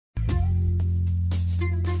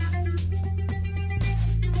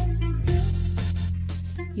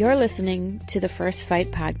You're listening to the First Fight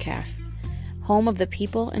Podcast, home of the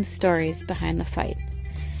people and stories behind the fight.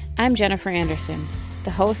 I'm Jennifer Anderson, the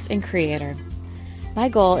host and creator. My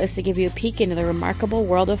goal is to give you a peek into the remarkable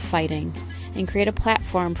world of fighting and create a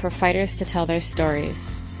platform for fighters to tell their stories.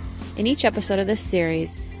 In each episode of this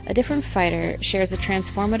series, a different fighter shares a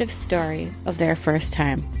transformative story of their first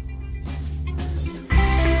time.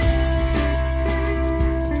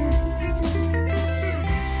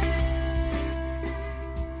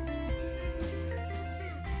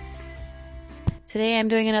 Today I'm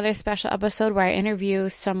doing another special episode where I interview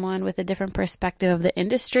someone with a different perspective of the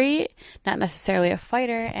industry, not necessarily a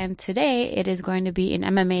fighter, and today it is going to be an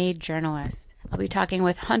MMA journalist. I'll be talking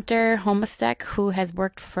with Hunter Homistek, who has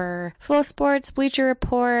worked for FloSports, Bleacher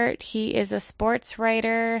Report. He is a sports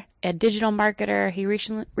writer, a digital marketer. He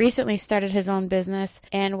recently started his own business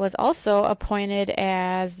and was also appointed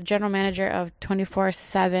as the general manager of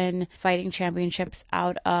 24/7 Fighting Championships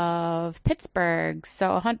out of Pittsburgh.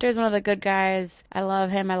 So Hunter's one of the good guys. I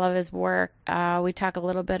love him. I love his work. We talk a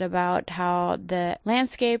little bit about how the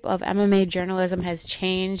landscape of MMA journalism has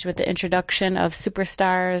changed with the introduction of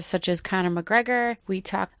superstars such as Conor McGregor. We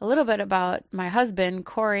talk a little bit about my husband,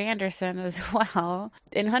 Corey Anderson, as well.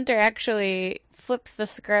 And Hunter actually flips the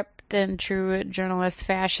script in true journalist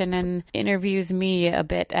fashion and interviews me a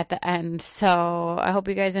bit at the end. So I hope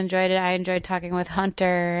you guys enjoyed it. I enjoyed talking with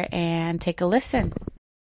Hunter, and take a listen.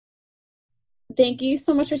 Thank you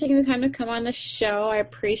so much for taking the time to come on the show. I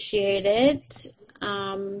appreciate it.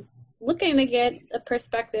 Looking to get a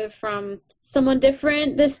perspective from someone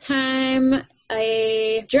different this time,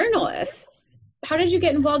 a journalist. How did you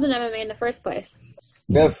get involved in MMA in the first place?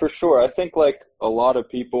 Yeah, for sure. I think like a lot of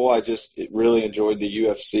people, I just really enjoyed the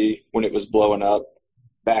UFC when it was blowing up.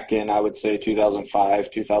 Back in, I would say, 2005,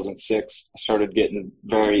 2006, I started getting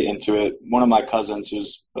very into it. One of my cousins,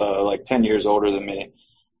 who's like 10 years older than me,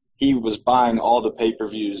 he was buying all the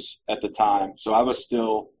pay-per-views at the time. So I was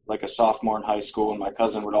still like a sophomore in high school, and my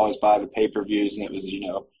cousin would always buy the pay-per-views, and it was,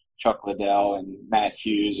 Chuck Liddell and Matt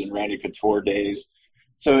Hughes and Randy Couture days.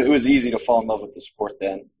 So it was easy to fall in love with the sport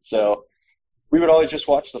then. So we would always just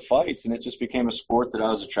watch the fights, and it just became a sport that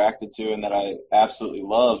I was attracted to and that I absolutely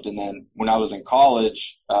loved. And then when I was in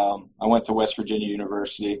college, I went to West Virginia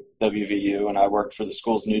University, WVU, and I worked for the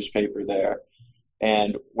school's newspaper there.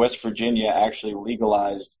 And West Virginia actually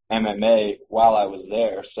legalized MMA while I was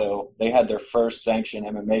there. So they had their first sanctioned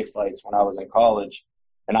MMA fights when I was in college,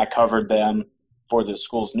 and I covered them for the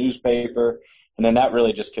school's newspaper. And then that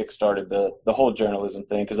really just kickstarted the whole journalism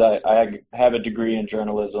thing, because I have a degree in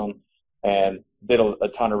journalism and did a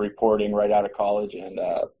ton of reporting right out of college. And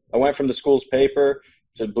I went from the school's paper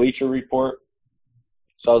to Bleacher Report.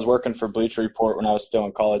 So I was working for Bleacher Report when I was still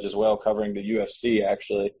in college as well, covering the UFC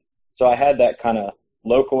actually. So I had that kind of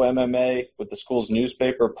local MMA with the school's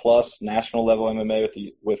newspaper plus national level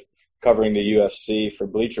MMA with covering the UFC for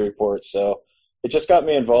Bleacher Report. So it just got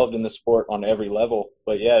me involved in the sport on every level.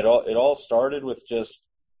 But yeah, it all started with just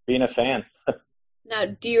being a fan. Now,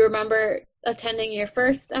 do you remember attending your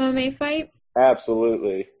first MMA fight?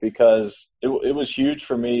 Absolutely, because it was huge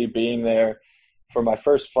for me being there for my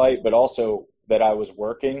first fight, but also that I was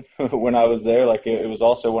working when I was there. Like it was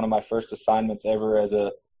also one of my first assignments ever as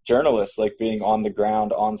a journalist, like being on the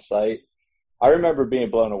ground, on site. I remember being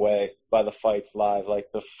blown away by the fights live. Like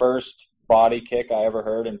the first body kick I ever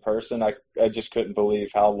heard in person, I just couldn't believe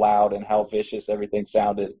how loud and how vicious everything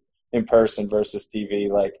sounded in person versus TV.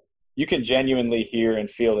 Like you can genuinely hear and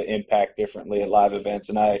feel the impact differently at live events.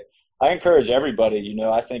 And I encourage everybody,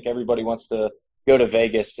 I think everybody wants to go to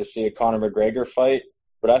Vegas to see a Conor McGregor fight,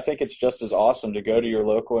 but I think it's just as awesome to go to your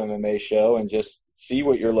local MMA show and just see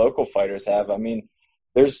what your local fighters have. I mean,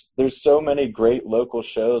 there's so many great local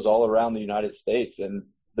shows all around the United States, and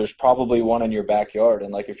there's probably one in your backyard.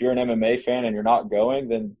 And like, if you're an MMA fan and you're not going,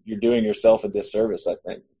 then you're doing yourself a disservice, I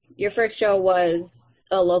think. Your first show was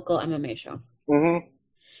a local MMA show. Mm-hmm.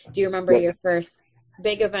 Do you remember your first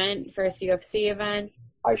big event, first UFC event?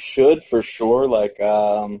 I should, for sure. Like,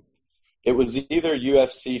 it was either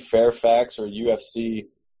UFC Fairfax or UFC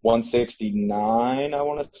 169, I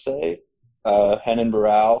want to say. Henan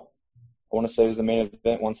Barrow, I want to say, was the main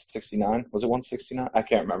event, 169. Was it 169? I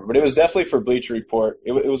can't remember. But it was definitely for Bleacher Report.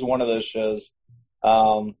 It was one of those shows.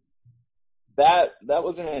 That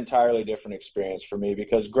was an entirely different experience for me,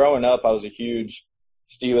 because growing up, I was a huge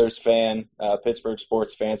Steelers fan, Pittsburgh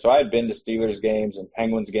sports fan. So I had been to Steelers games and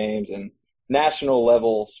Penguins games and national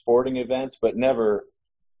level sporting events, but never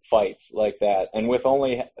fights like that. And with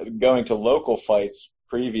only going to local fights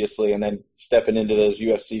previously and then stepping into those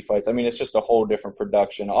UFC fights, I mean, it's just a whole different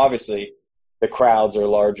production. Obviously, the crowds are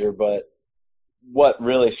larger, but what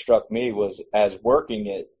really struck me was, as working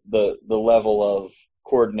it, the level of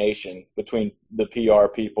coordination between the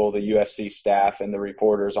PR people, the UFC staff, and the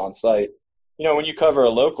reporters on site. You know, when you cover a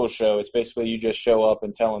local show, it's basically you just show up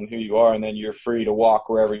and tell them who you are, and then you're free to walk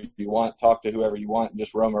wherever you want, talk to whoever you want, and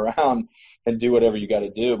just roam around and do whatever you got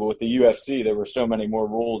to do. But with the UFC, there were so many more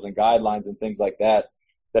rules and guidelines and things like that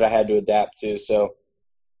that I had to adapt to. So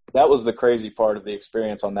that was the crazy part of the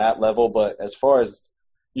experience on that level. But as far as,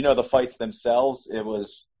 you know, the fights themselves, it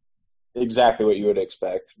was exactly what you would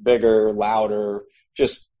expect. Bigger, louder,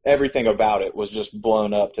 just everything about it was just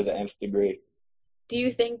blown up to the nth degree. Do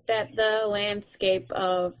you think that the landscape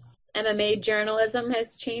of MMA journalism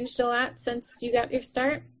has changed a lot since you got your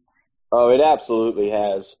start? Oh, it absolutely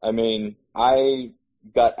has. I mean, I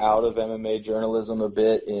got out of MMA journalism a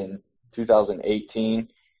bit in 2018,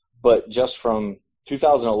 but just from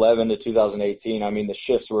 2011 to 2018, I mean, the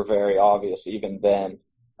shifts were very obvious even then.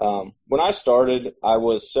 When I started, I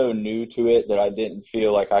was so new to it that I didn't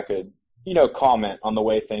feel like I could, you know, comment on the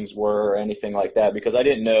way things were or anything like that, because I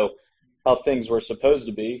didn't know how things were supposed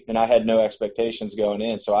to be, and I had no expectations going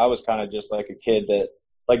in. So I was kind of just like a kid that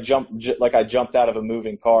like I jumped out of a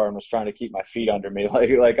moving car and was trying to keep my feet under me.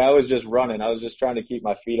 Like I was just running. I was just trying to keep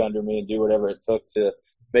my feet under me and do whatever it took to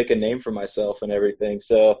make a name for myself and everything.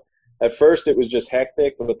 So at first it was just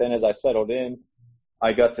hectic, but then as I settled in,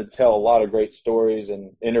 I got to tell a lot of great stories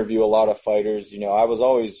and interview a lot of fighters. You know, I was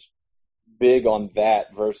always big on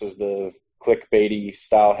that versus the clickbaity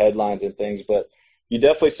style headlines and things, but you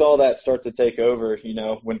definitely saw that start to take over. You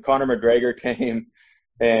know, when Conor McGregor came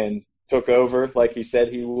and took over like he said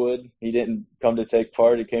he would, he didn't come to take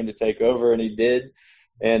part, he came to take over, and he did.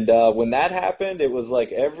 And when that happened, it was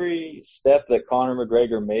like every step that Conor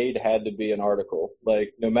McGregor made had to be an article.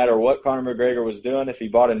 Like no matter what Conor McGregor was doing, if he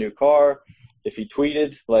bought a new car, if he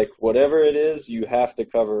tweeted, like whatever it is, you have to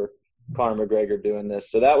cover Conor McGregor doing this.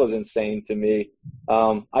 So that was insane to me.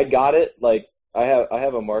 I got it. Like I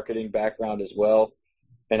have a marketing background as well,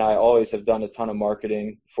 and I always have done a ton of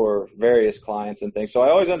marketing for various clients and things. So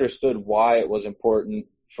I always understood why it was important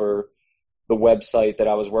for the website that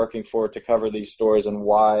I was working for to cover these stories and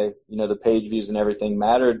why, you know, the page views and everything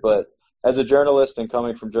mattered. But as a journalist and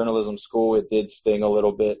coming from journalism school, it did sting a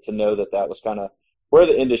little bit to know that that was kind of where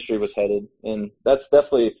the industry was headed. And that's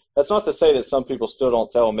not to say that some people still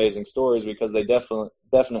don't tell amazing stories, because they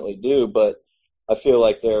definitely do, but I feel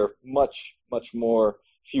like they're much more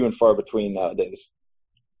few and far between nowadays.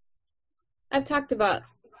 I've talked about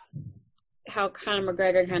how Conor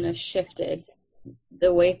McGregor kind of shifted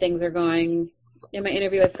the way things are going in my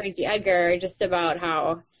interview with Frankie Edgar, just about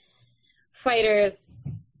how fighters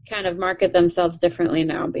kind of market themselves differently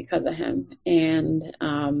now because of him. And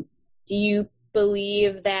do you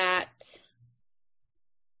believe that,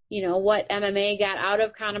 you know, what MMA got out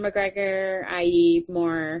of Conor McGregor, i.e.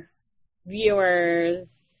 more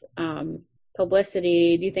viewers,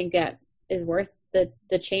 publicity, do you think that is worth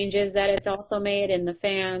the changes that it's also made in the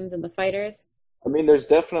fans and the fighters? I mean, there's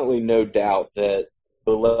definitely no doubt that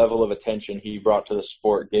the level of attention he brought to the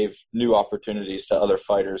sport gave new opportunities to other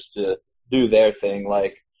fighters to do their thing.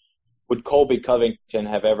 Like, would Colby Covington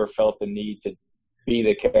have ever felt the need to be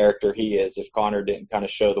the character he is if Conor didn't kind of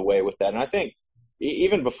show the way with that? And I think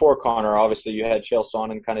even before Conor, obviously you had Chael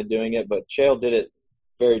Sonnen kind of doing it, but Chael did it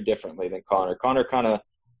very differently than Conor. Conor kind of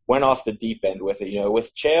went off the deep end with it. You know, with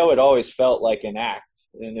Chael, it always felt like an act,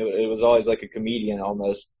 and it was always like a comedian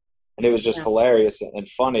almost, and it was just hilarious and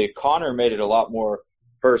funny. Conor made it a lot more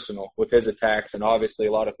personal with his attacks, and obviously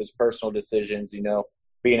a lot of his personal decisions, you know,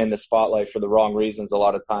 being in the spotlight for the wrong reasons a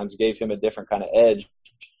lot of times gave him a different kind of edge.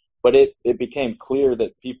 But it became clear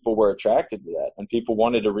that people were attracted to that, and people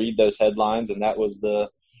wanted to read those headlines, and that was the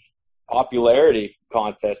popularity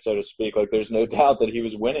contest, so to speak. Like, there's no doubt that he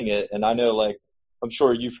was winning it. And I know, like, I'm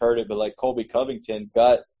sure you've heard it, but like Colby Covington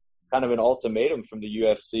got kind of an ultimatum from the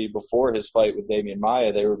UFC before his fight with Damian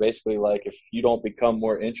Maia. They were basically like, if you don't become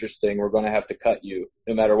more interesting, we're going to have to cut you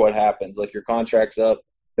no matter what happens. Like, your contract's up.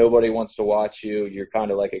 Nobody wants to watch you. You're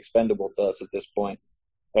kind of like expendable to us at this point.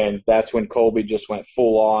 And that's when Colby just went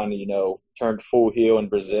full on, you know, turned full heel in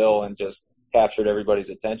Brazil and just captured everybody's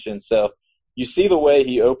attention. So you see the way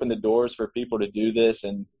he opened the doors for people to do this.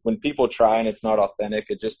 And when people try and it's not authentic,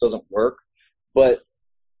 it just doesn't work. But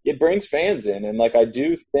it brings fans in. And like, I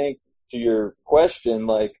do think, to your question,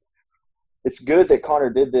 like, it's good that Conor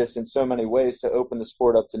did this in so many ways to open the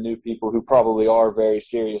sport up to new people who probably are very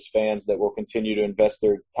serious fans that will continue to invest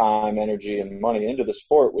their time, energy, and money into the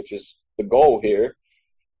sport, which is the goal here.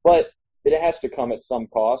 But it has to come at some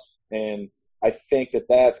cost. And I think that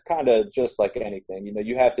that's kind of just like anything. You know,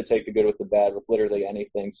 you have to take the good with the bad with literally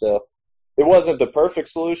anything. So it wasn't the perfect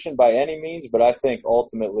solution by any means, but I think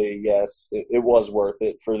ultimately, yes, it was worth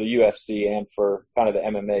it for the UFC and for kind of the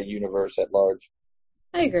MMA universe at large.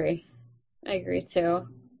 I agree. I agree too.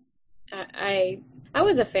 I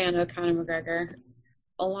was a fan of Conor McGregor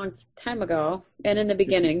a long time ago and in the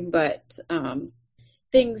beginning, but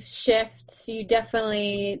things shift. You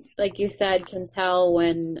definitely, like you said, can tell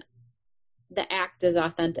when the act is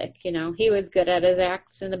authentic. You know, he was good at his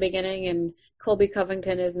acts in the beginning, and Colby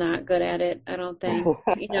Covington is not good at it, I don't think.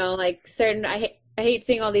 You know, like I hate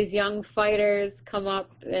seeing all these young fighters come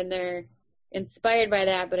up and they're inspired by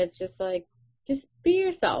that, but it's just like, just be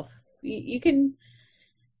yourself. You can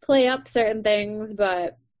play up certain things,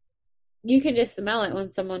 but you can just smell it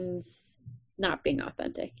when someone's not being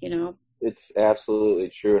authentic, you know? It's absolutely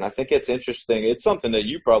true. And I think it's interesting. It's something that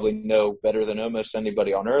you probably know better than almost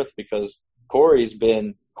anybody on earth because Corey's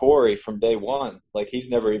been Corey from day one. Like he's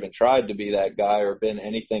never even tried to be that guy or been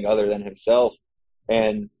anything other than himself.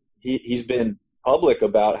 And he's been public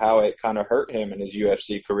about how it kind of hurt him in his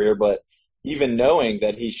UFC career. But even knowing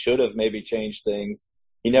that he should have maybe changed things,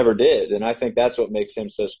 he never did. And I think that's what makes him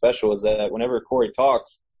so special is that whenever Corey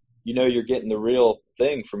talks, you know you're getting the real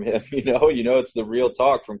thing from him. You know it's the real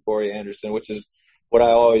talk from Corey Anderson, which is what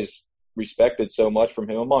I always respected so much from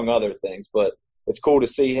him, among other things. But it's cool to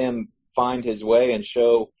see him find his way and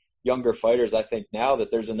show younger fighters, I think, now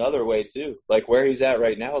that there's another way too. Like where he's at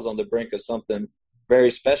right now is on the brink of something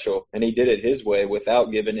very special, and he did it his way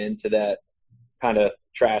without giving in to that kind of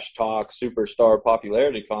trash talk, superstar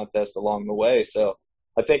popularity contest along the way. So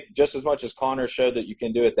I think just as much as Conor showed that you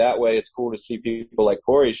can do it that way, it's cool to see people like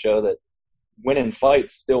Corey show that winning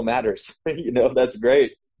fights still matters. That's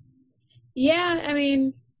great. Yeah, I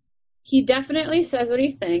mean, he definitely says what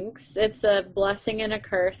he thinks. It's a blessing and a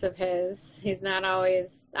curse of his. He's not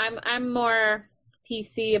always I'm more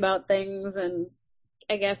PC about things and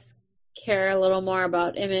I guess care a little more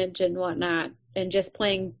about image and whatnot and just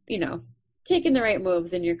playing, taking the right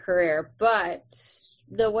moves in your career. But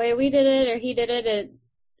the way we did it or he did it, it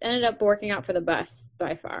ended up working out for the best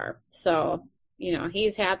by far. So,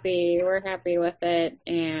 he's happy, we're happy with it,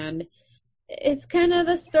 and it's kind of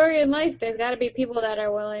the story in life. There's got to be people that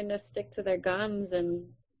are willing to stick to their guns and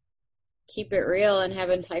keep it real and have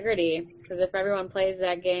integrity, because if everyone plays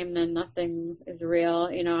that game, then nothing is real.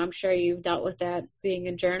 I'm sure you've dealt with that being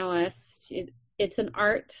a journalist. It's an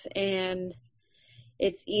art, and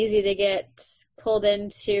it's easy to get pulled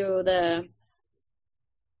into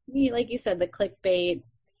like you said, the clickbait,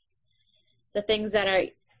 the things that are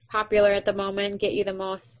popular at the moment get you the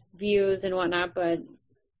most views and whatnot, but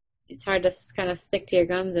it's hard to kind of stick to your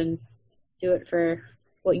guns and do it for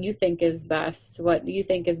what you think is best, what you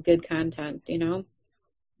think is good content,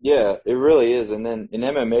 Yeah, it really is. And then in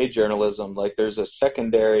MMA journalism, like there's a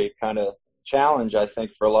secondary kind of challenge, I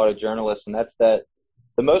think, for a lot of journalists, and that's that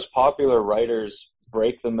the most popular writers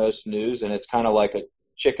break the most news, and it's kind of like a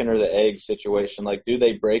chicken or the egg situation. Like, do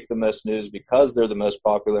they break the most news because they're the most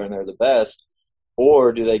popular and they're the best,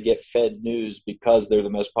 or do they get fed news because they're the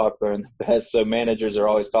most popular and the best? So managers are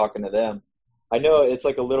always talking to them. I know it's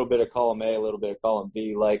like a little bit of column A, a little bit of column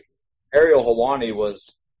B. Like Ariel Helwani was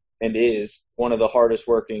and is one of the hardest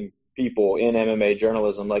working people in MMA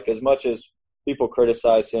journalism. Like as much as people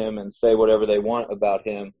criticize him and say whatever they want about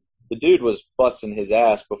him, the dude was busting his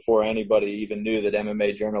ass before anybody even knew that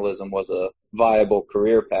MMA journalism was a viable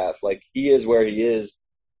career path. Like he is where he is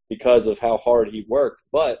because of how hard he worked.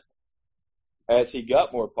 But as he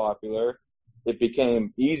got more popular, it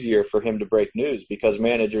became easier for him to break news because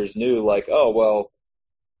managers knew like, oh, well,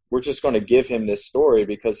 we're just going to give him this story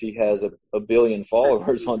because he has a billion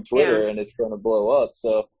followers on Twitter and it's going to blow up.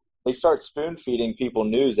 So they start spoon feeding people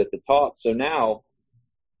news at the top. So now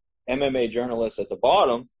MMA journalists at the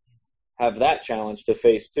bottom have that challenge to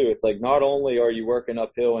face too. It's like not only are you working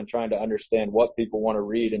uphill and trying to understand what people want to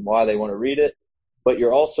read and why they want to read it, but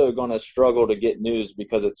you're also going to struggle to get news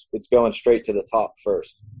because it's going straight to the top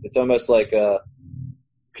first. It's almost like a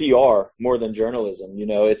PR more than journalism.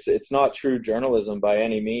 It's not true journalism by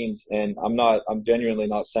any means. And I'm genuinely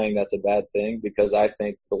not saying that's a bad thing because I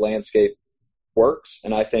think the landscape works.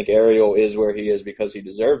 And I think Ariel is where he is because he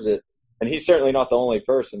deserves it. And he's certainly not the only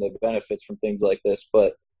person that benefits from things like this.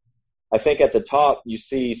 But I think at the top, you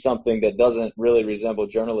see something that doesn't really resemble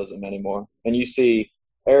journalism anymore. And you see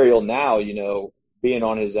Ariel now, being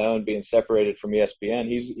on his own, being separated from ESPN,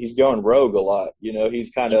 he's going rogue a lot.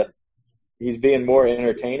 He's being more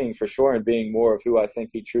entertaining for sure and being more of who I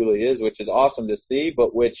think he truly is, which is awesome to see,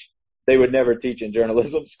 but which they would never teach in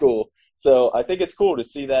journalism school. So I think it's cool to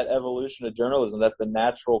see that evolution of journalism. That's the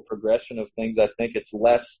natural progression of things. I think it's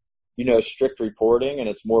less, strict reporting and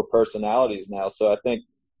it's more personalities now. So I think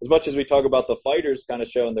as much as we talk about the fighters kind of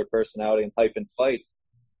showing their personality and hyping fights,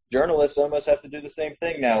 journalists almost have to do the same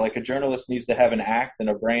thing now. Like a journalist needs to have an act and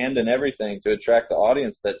a brand and everything to attract the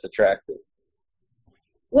audience that's attractive.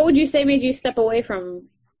 What would you say made you step away from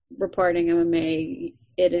reporting MMA?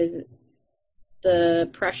 It is the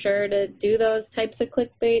pressure to do those types of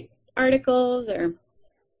clickbait articles, or?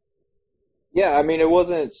 Yeah, I mean, it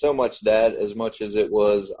wasn't so much that as much as it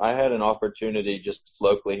was I had an opportunity just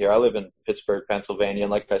locally here. I live in Pittsburgh, Pennsylvania,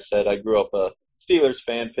 and like I said, I grew up a Steelers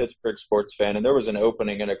fan, Pittsburgh sports fan, and there was an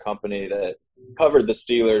opening in a company that covered the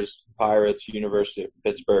Steelers, Pirates, University of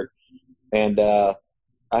Pittsburgh, and I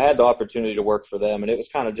had the opportunity to work for them, and it was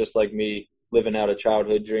kind of just like me living out a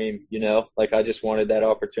childhood dream, you know? Like I just wanted that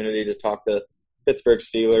opportunity to talk to Pittsburgh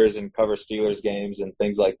Steelers and cover Steelers games and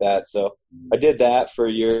things like that. So I did that for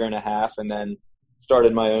a year and a half and then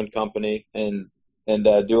started my own company and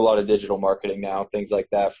do a lot of digital marketing now, things like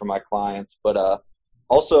that for my clients. But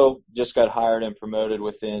also just got hired and promoted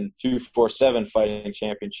within 247 Fighting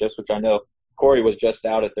Championships, which I know Corey was just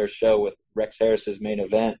out at their show with Rex Harris's main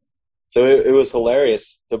event. So it was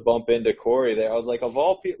hilarious to bump into Corey there. I was like, of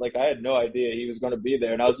all people, like I had no idea he was going to be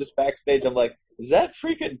there. And I was just backstage. I'm like, is that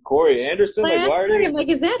freaking Corey Anderson? Like, why are you? I'm like,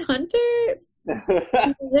 is that Hunter?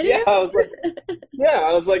 Yeah,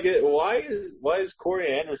 I was like, why is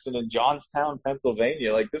Corey Anderson in Johnstown,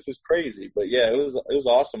 Pennsylvania? Like, this is crazy. But yeah, it was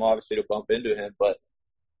awesome, obviously, to bump into him. But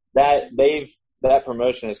that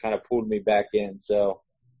promotion has kind of pulled me back in. So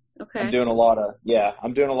okay. I'm doing a lot of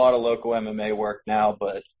local MMA work now,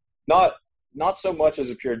 but not so much as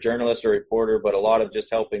a pure journalist or reporter, but a lot of just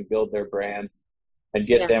helping build their brand and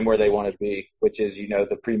get them where they want to be, which is, you know,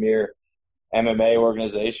 the premier MMA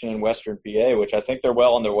organization in Western PA, which I think they're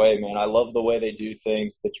well on their way, man. I love the way they do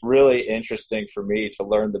things. It's really interesting for me to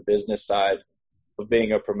learn the business side of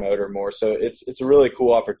being a promoter more. So it's a really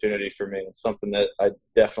cool opportunity for me. It's something that I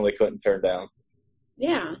definitely couldn't turn down.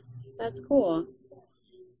 Yeah, that's cool.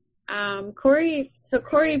 Corey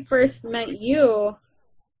first met you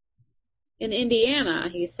in Indiana,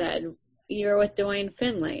 he said. You were with Dwayne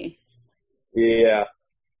Finley. Yeah.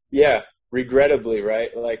 Regrettably, right?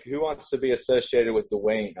 Like, who wants to be associated with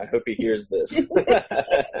Dwayne? I hope he hears this.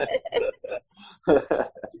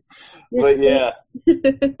 But yeah,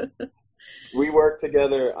 we worked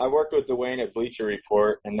together. I worked with Dwayne at Bleacher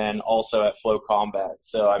Report and then also at Flow Combat.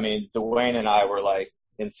 So, I mean, Dwayne and I were like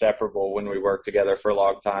inseparable when we worked together for a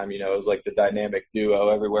long time. You know, it was like the dynamic duo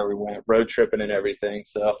everywhere we went, road tripping and everything.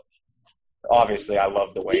 So, obviously, I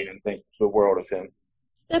love Dwayne and think the world of him.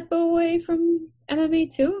 Step away from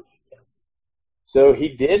MMA too? So he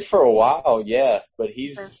did for a while, yeah, but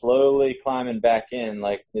he's slowly climbing back in.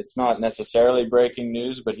 Like, it's not necessarily breaking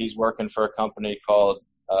news, but he's working for a company called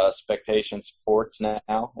Spectation Sports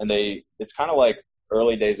now, and it's kind of like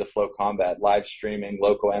early days of Flow Combat, live streaming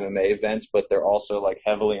local MMA events, but they're also like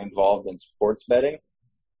heavily involved in sports betting.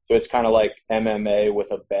 So it's kind of like MMA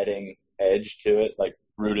with a betting edge to it, like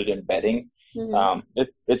rooted in betting. Mm-hmm.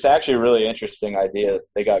 It's actually a really interesting idea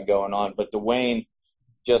they got going on, but Dwayne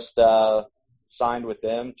just signed with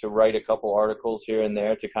them to write a couple articles here and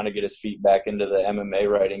there to kind of get his feet back into the MMA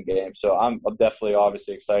writing game. So I'm definitely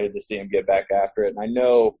obviously excited to see him get back after it. And I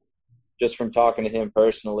know just from talking to him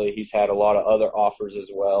personally, he's had a lot of other offers as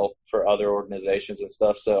well for other organizations and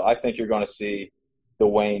stuff. So I think you're going to see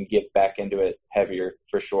Dwayne get back into it heavier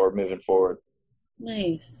for sure moving forward.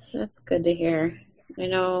 Nice. That's good to hear.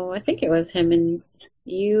 I think it was him and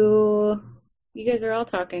you guys are all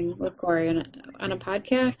talking with Corey on a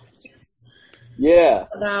podcast. Yeah.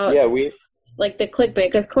 We like the clickbait,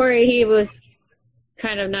 because Corey, he was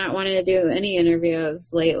kind of not wanting to do any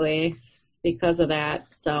interviews lately because of that.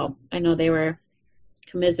 So I know they were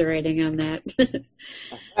commiserating on that.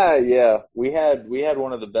 Yeah, we had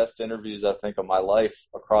one of the best interviews I think of my life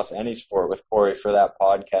across any sport with Corey for that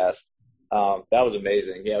podcast. That was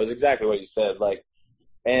amazing. Yeah, it was exactly what you said. Like,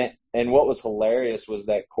 and what was hilarious was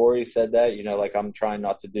that Corey said that, you know, like, I'm trying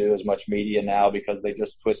not to do as much media now because they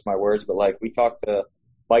just twist my words. But like, we talked to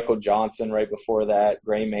Michael Johnson right before that,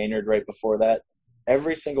 Gray Maynard right before that.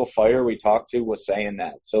 Every single fighter we talked to was saying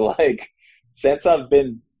that. So like, since I've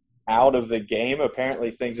been out of the game,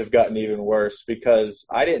 apparently things have gotten even worse, because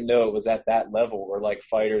I didn't know it was at that level where like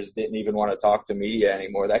fighters didn't even want to talk to media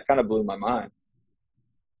anymore. That kind of blew my mind.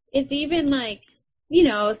 It's even like, you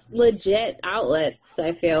know, legit outlets,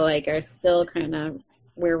 I feel like, are still kind of,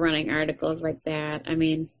 we're running articles like that. I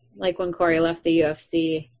mean, like when Corey left the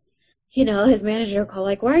UFC, you know, his manager will call,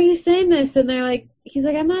 like, why are you saying this? And they're like, he's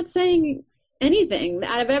like, I'm not saying anything.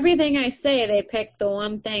 Out of everything I say, they pick the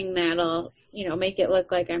one thing that'll, you know, make it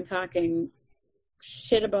look like I'm talking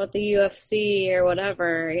shit about the UFC or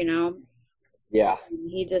whatever, you know. Yeah.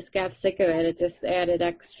 He just got sick of it. It just added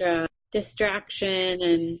extra distraction,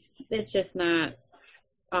 and it's just not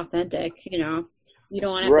authentic, you know. You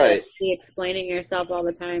don't want to have to Right. be explaining yourself all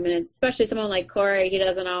the time, and especially someone like Corey, he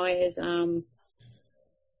doesn't always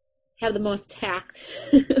have the most tact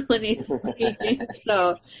when he's speaking.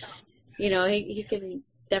 So, you know, he can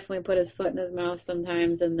definitely put his foot in his mouth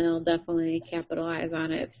sometimes, and they'll definitely capitalize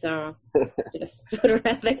on it. So, just would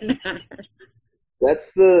rather not. That's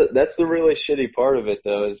the really shitty part of it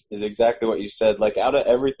though, is exactly what you said. Like out of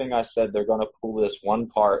everything I said, they're gonna pull this one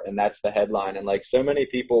part and that's the headline. And like so many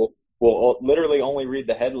people will literally only read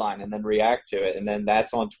the headline and then react to it, and then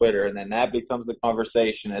that's on Twitter, and then that becomes the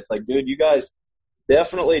conversation. It's like, dude, you guys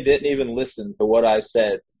definitely didn't even listen to what I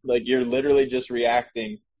said. Like you're literally just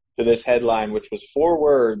reacting to this headline, which was 4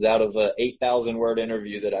 words out of a 8,000 word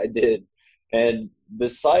interview that I did. And the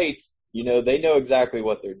sites, you know, they know exactly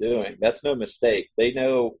what they're doing. That's no mistake. They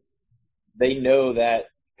know that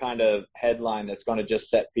kind of headline that's going to just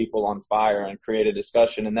set people on fire and create a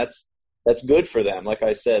discussion. And that's good for them. Like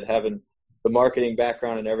I said, having the marketing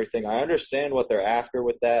background and everything, I understand what they're after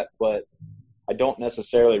with that, but I don't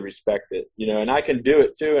necessarily respect it, you know, and I can do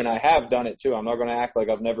it too. And I have done it too. I'm not going to act like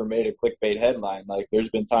I've never made a clickbait headline. Like there's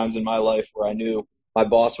been times in my life where I knew my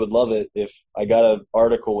boss would love it if I got an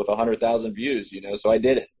article with 100,000 views, you know, so I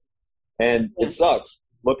did it. And Yeah. it sucks.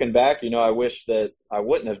 Looking back, you know, I wish that I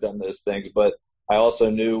wouldn't have done those things, but I also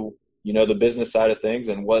knew, you know, the business side of things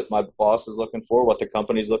and what my boss is looking for, what the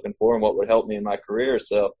company's looking for, and what would help me in my career.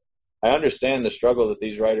 So I understand the struggle that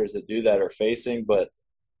these writers that do that are facing, but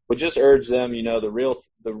would just urge them, you know, the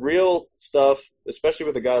real stuff, especially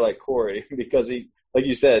with a guy like Corey, because he, like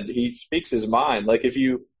you said, he speaks his mind. Like if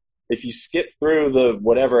you skip through the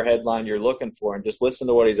whatever headline you're looking for and just listen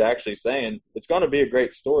to what he's actually saying, it's going to be a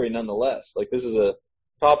great story nonetheless. Like this is a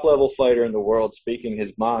top level fighter in the world speaking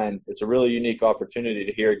his mind. It's a really unique opportunity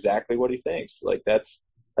to hear exactly what he thinks. Like that's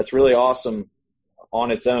really awesome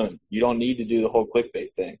on its own. You don't need to do the whole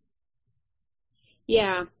clickbait thing.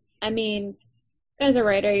 Yeah. I mean, as a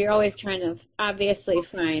writer, you're always trying to obviously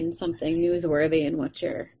find something newsworthy in what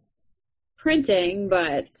you're printing,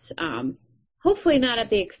 but hopefully not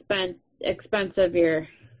at the expense of your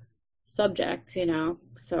subject, you know.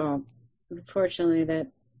 So unfortunately,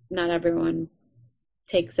 that not everyone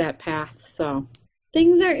takes that path. So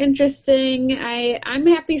things are interesting. I'm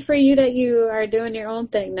happy for you that you are doing your own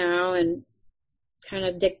thing now and kind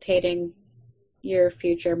of dictating your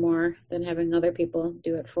future more than having other people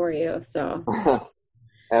do it for you. So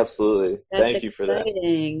Absolutely. that's Thank you for that.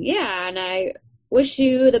 exciting. Yeah, and I wish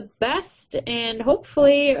you the best, and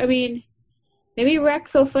hopefully, I mean, maybe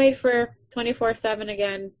Rex will fight for 24/7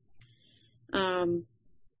 again.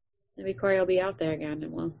 Maybe Corey will be out there again,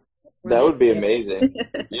 and we'll run That would be into amazing.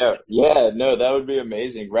 it. Yeah, yeah, no, that would be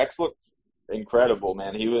amazing. Rex looked incredible,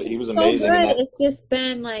 man. He was So amazing in good. that. It's just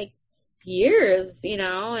been like years, you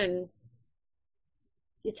know, and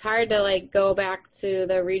it's hard to like go back to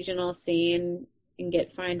the regional scene and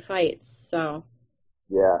get fine fights. So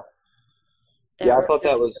Yeah. that Yeah, I worked thought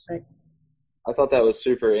out that was perfect. I thought that was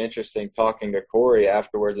super interesting talking to Corey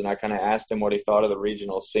afterwards, and I kind of asked him what he thought of the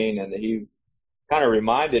regional scene, and he kind of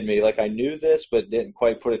reminded me, like I knew this but didn't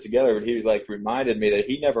quite put it together, but he like reminded me that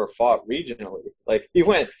he never fought regionally. Like he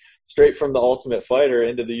went straight from the Ultimate Fighter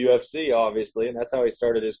into the UFC, obviously, and that's how he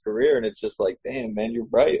started his career. And it's just like, damn, man, you're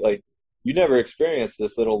right. Like you never experienced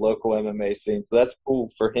this little local MMA scene, so that's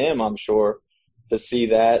cool for him, I'm sure, to see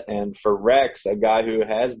that. And for Rex, a guy who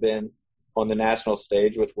has been on the national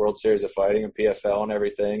stage with World Series of Fighting and PFL and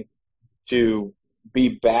everything, to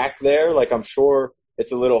be back there, like I'm sure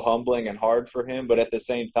it's a little humbling and hard for him, but at the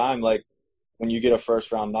same time, like when you get a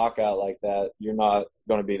first round knockout like that, you're not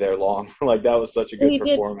going to be there long. Like that was such a good He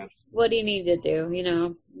did performance. what he needed to do, you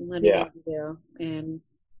know, what he Yeah. had to do. And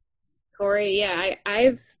Corey, yeah,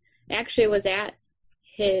 I've actually was at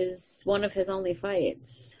his one of his only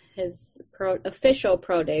fights. His official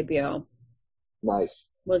pro debut Nice.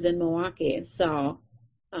 was in Milwaukee. So,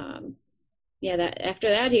 yeah, that after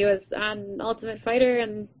that he was on Ultimate Fighter,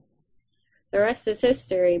 and the rest is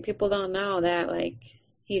history. People don't know that like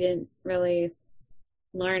he didn't really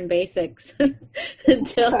learn basics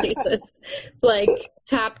until he was like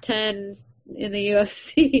top 10 in the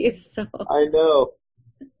UFC. So, I know.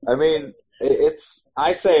 I mean,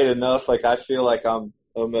 I say it enough. Like, I feel like I'm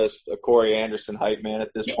almost a Corey Anderson hype man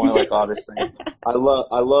at this point. Like, obviously, I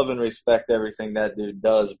love and respect everything that dude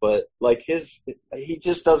does, but like he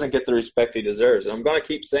just doesn't get the respect he deserves. And I'm going to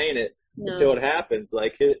keep saying it until no. it happens.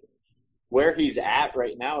 Like, where he's at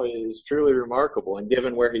right now is truly remarkable. And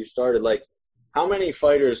given where he started, like, how many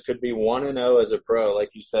fighters could be 1-0 as a pro?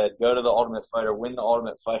 Like you said, go to the Ultimate Fighter, win the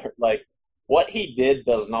Ultimate Fighter. Like, what he did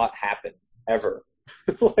does not happen ever.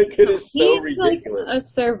 Like, it is so ridiculous. Like a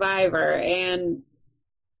survivor, and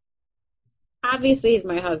obviously he's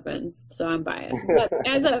my husband, so I'm biased.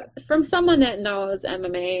 But from someone that knows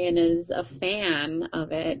MMA and is a fan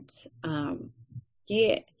of it,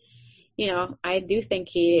 he, I do think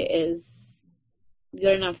he is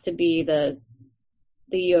good enough to be the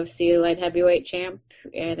UFC light heavyweight champ.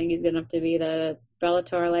 I think he's good enough to be the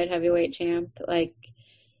Bellator light heavyweight champ. Like,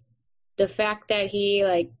 the fact that he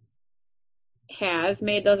has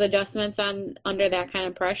made those adjustments under that kind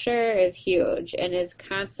of pressure is huge, and is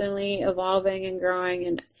constantly evolving and growing.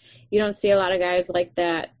 And you don't see a lot of guys like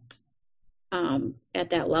that at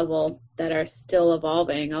that level that are still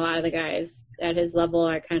evolving. A lot of the guys at his level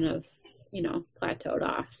are kind of, plateaued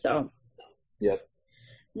off. So, yep.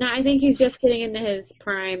 No, I think he's just getting into his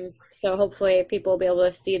prime. So hopefully people will be able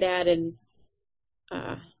to see that and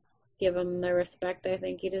give him the respect I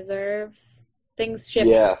think he deserves. Things shift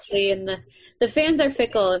quickly, and the fans are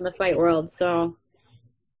fickle in the fight world, so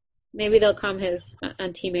maybe they'll come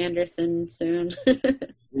on Team Anderson soon.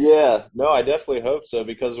 Yeah, no, I definitely hope so,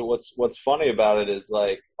 because what's funny about it is,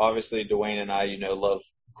 like, obviously Dwayne and I, love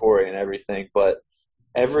Corey and everything, but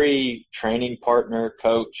every training partner,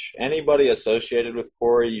 coach, anybody associated with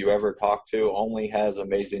Corey you ever talk to only has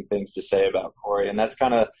amazing things to say about Corey, and that's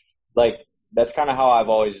kind of how I've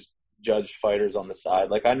always judged fighters on the side.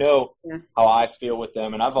 Like, I know how I feel with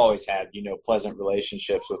them, and I've always had, pleasant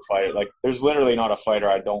relationships with fighters. Like, there's literally not a fighter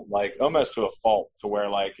I don't like, almost to a fault, to where,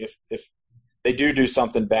 like, if they do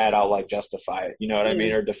something bad, I'll, like, justify it, you know what I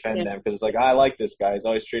mean, or defend them, because, like, I like this guy. He's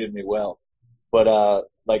always treated me well. But,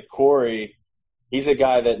 like, Corey, he's a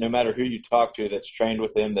guy that no matter who you talk to that's trained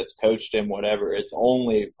with him, that's coached him, whatever, it's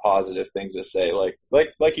only positive things to say.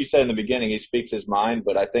 Like you said in the beginning, he speaks his mind,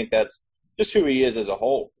 but I think that's just who he is as a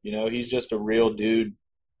whole. He's just a real dude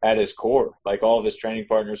at his core. Like, all of his training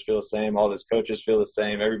partners feel the same. All of his coaches feel the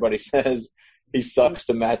same. Everybody says he sucks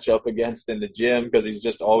to match up against in the gym because he's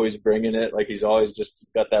just always bringing it. Like, he's always just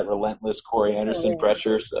got that relentless Corey Anderson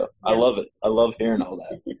pressure. So I love it. I love hearing all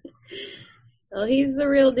that. Well, he's the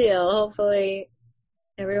real deal. Hopefully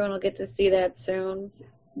everyone will get to see that soon.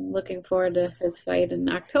 I'm looking forward to his fight in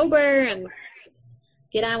October and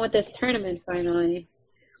get on with this tournament finally.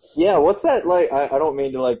 Yeah, what's that like? I don't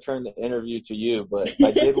mean to, like, turn the interview to you, but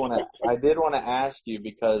I did want to ask you,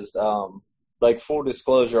 because like, full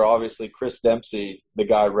disclosure, obviously Chris Dempsey, the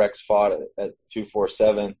guy Rex fought at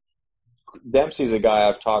 247, Dempsey's a guy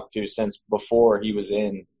I've talked to since before he was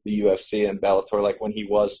in the UFC and Bellator, like when he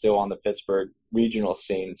was still on the Pittsburgh regional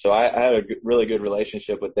scene. So I had a really good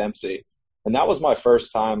relationship with Dempsey, and that was my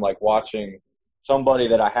first time, like, watching somebody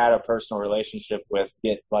that I had a personal relationship with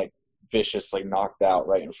get, like, viciously knocked out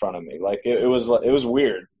right in front of me. Like, it was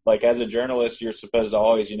weird. Like, as a journalist, you're supposed to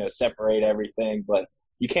always, separate everything, but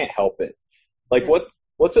you can't help it. Like,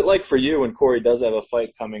 what's it like for you when Corey does have a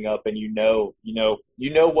fight coming up, and you know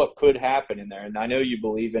what could happen in there? And I know you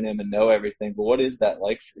believe in him and know everything, but what is that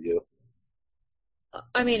like for you?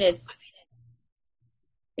 I mean, it's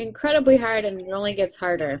incredibly hard, and it only gets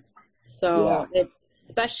harder. So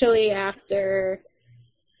especially after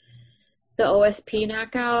the OSP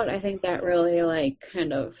knockout, I think that really, like,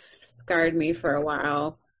 kind of scarred me for a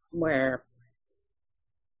while, where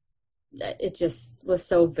it just was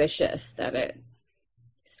so vicious that it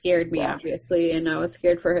scared me, obviously, and I was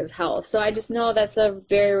scared for his health. So I just know that's a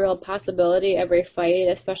very real possibility every fight,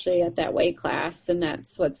 especially at that weight class, and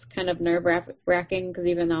that's what's kind of nerve-wracking, because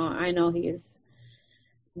even though I know he's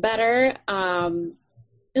better,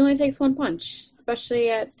 it only takes one punch, especially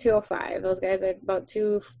at 205. Those guys are about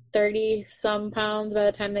 230-some pounds by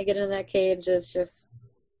the time they get into that cage. It's just,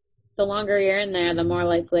 the longer you're in there, the more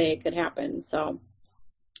likely it could happen. So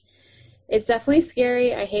it's definitely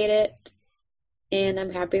scary. I hate it, and I'm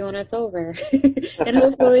happy when it's over. And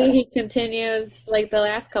hopefully he continues like the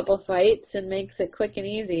last couple fights and makes it quick and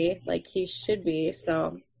easy like he should be.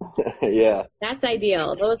 So yeah, that's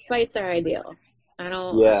ideal. Those fights are ideal. I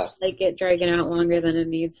don't like it dragging out longer than it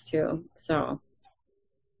needs to. So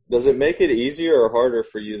does it make it easier or harder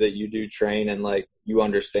for you that you do train and, like, you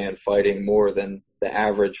understand fighting more than the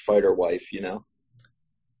average fighter wife,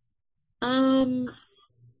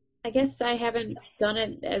 I guess I haven't done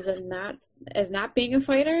it as not being a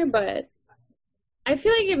fighter, but I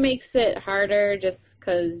feel like it makes it harder just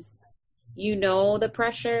because the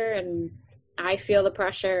pressure, and I feel the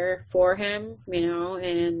pressure for him,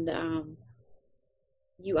 and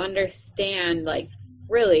you understand, like,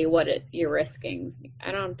 really what you're risking.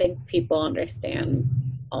 I don't think people understand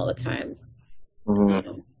all the time.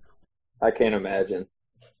 Mm-hmm. I can't imagine.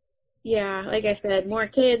 Yeah, like I said, more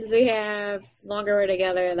kids we have, longer we're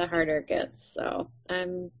together, the harder it gets. So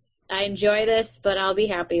I enjoy this, but I'll be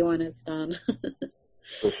happy when it's done.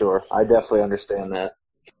 For sure. I definitely understand that.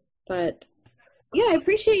 But yeah, I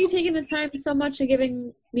appreciate you taking the time so much and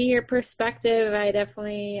giving me your perspective. I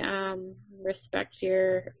definitely respect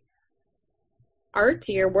your art,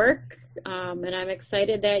 your work, and I'm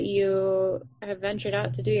excited that you have ventured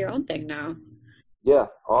out to do your own thing now. Yeah,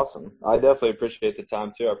 awesome. I definitely appreciate the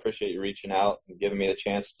time too. I appreciate you reaching out and giving me the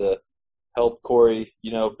chance to help Corey,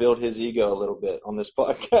 build his ego a little bit on this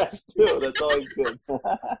podcast too. That's always good.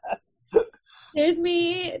 Here's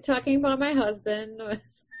me talking about my husband.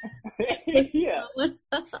 Yeah.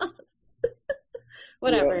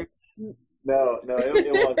 Whatever. Yeah. No,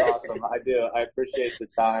 it was awesome. I do. I appreciate the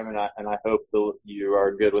time, and I hope that you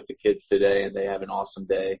are good with the kids today, and they have an awesome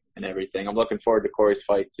day and everything. I'm looking forward to Corey's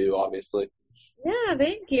fight too, obviously. Yeah,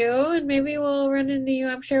 thank you. And maybe we'll run into you.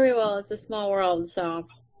 I'm sure we will. It's a small world, so.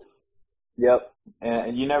 Yep.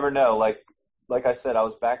 And you never know. Like I said, I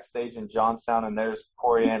was backstage in Johnstown, and there's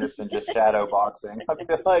Corey Anderson just shadow boxing. I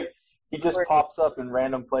feel like he just pops up in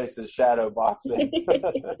random places shadow boxing.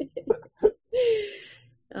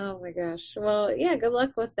 Oh my gosh. Well, yeah, good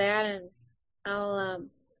luck with that, and I'll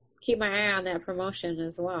keep my eye on that promotion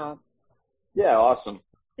as well. Yeah, awesome.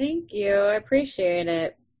 Thank you. I appreciate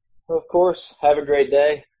it. Of course. Have a great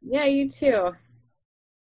day. Yeah, you too.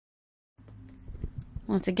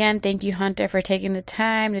 Once again, thank you, Hunter, for taking the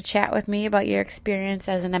time to chat with me about your experience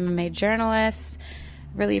as an MMA journalist.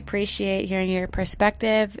 Really appreciate hearing your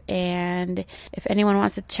perspective. And if anyone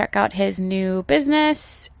wants to check out his new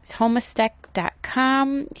business, it's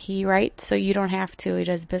Homistek.com. He writes so you don't have to. He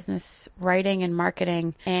does business writing and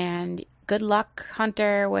marketing. And good luck,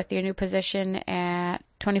 Hunter, with your new position at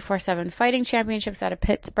 24/7 Fighting Championships out of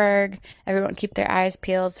Pittsburgh. Everyone keep their eyes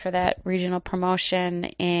peeled for that regional promotion.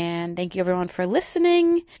 And thank you, everyone, for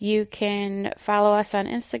listening. You can follow us on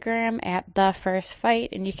Instagram at The First Fight,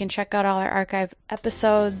 and you can check out all our archive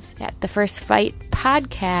episodes at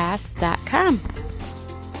thefirstfightpodcast.com.